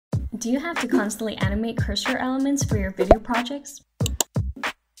Do you have to constantly animate cursor elements for your video projects?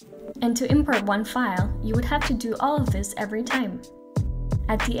 And to import one file, you would have to do all of this every time.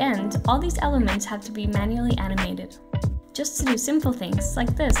 At the end, all these elements have to be manually animated, just to do simple things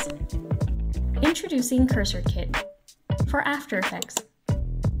like this. Introducing CursorKit for After Effects.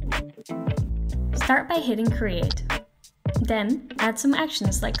 Start by hitting Create. Then, add some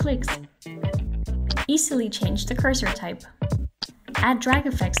actions like clicks. Easily change the cursor type. Add drag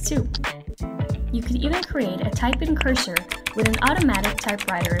effects too. You could even create a type-in cursor with an automatic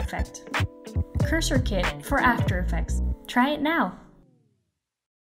typewriter effect. CursorKit for After Effects. Try it now!